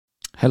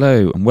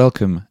Hello and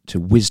welcome to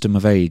Wisdom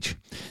of Age.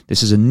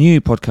 This is a new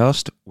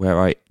podcast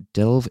where I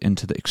delve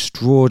into the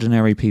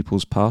extraordinary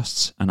people's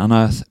pasts and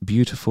unearth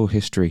beautiful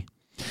history.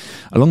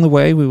 Along the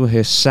way we will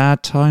hear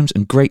sad times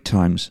and great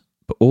times,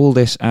 but all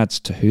this adds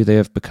to who they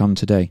have become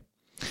today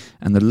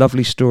and the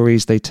lovely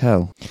stories they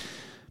tell.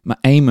 My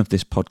aim of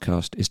this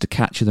podcast is to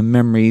capture the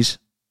memories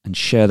and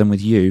share them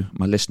with you,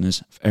 my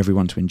listeners, for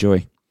everyone to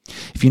enjoy.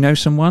 If you know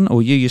someone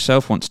or you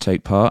yourself want to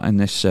take part in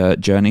this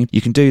journey, you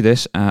can do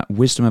this at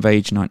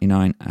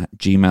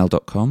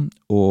wisdomofage99@gmail.com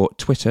or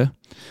Twitter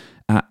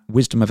at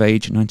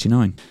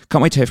wisdomofage99.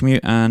 Can't wait to hear from you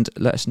and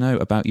let us know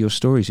about your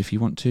stories if you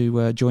want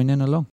to join in along.